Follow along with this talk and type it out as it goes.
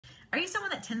Are you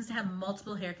someone that tends to have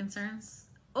multiple hair concerns?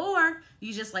 Or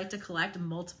you just like to collect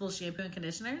multiple shampoo and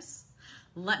conditioners?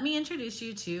 Let me introduce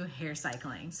you to hair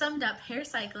cycling. Summed up, hair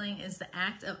cycling is the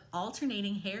act of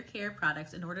alternating hair care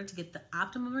products in order to get the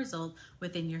optimum result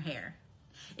within your hair.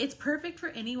 It's perfect for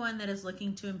anyone that is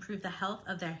looking to improve the health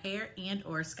of their hair and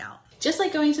or scalp. Just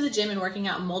like going to the gym and working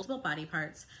out multiple body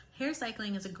parts, hair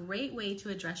cycling is a great way to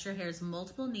address your hair's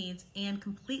multiple needs and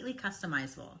completely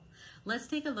customizable. Let's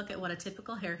take a look at what a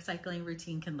typical hair cycling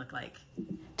routine can look like.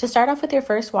 To start off with your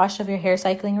first wash of your hair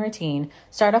cycling routine,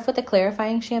 start off with a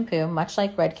clarifying shampoo, much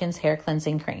like Redken's hair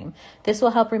cleansing cream. This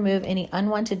will help remove any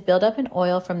unwanted buildup in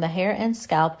oil from the hair and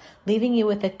scalp, leaving you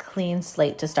with a clean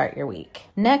slate to start your week.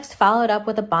 Next, follow it up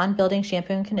with a bond-building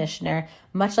shampoo and conditioner,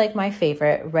 much like my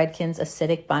favorite, Redken's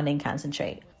Acidic Bonding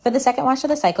Concentrate. For the second wash of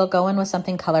the cycle, go in with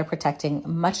something color protecting,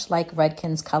 much like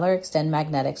Redken's Color Extend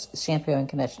Magnetics shampoo and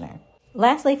conditioner.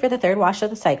 Lastly, for the third wash of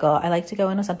the cycle, I like to go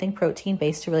in with something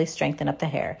protein-based to really strengthen up the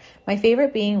hair. My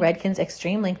favorite being Redken's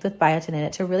Extreme Length with Biotin in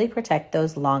it to really protect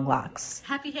those long locks.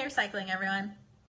 Happy hair cycling, everyone!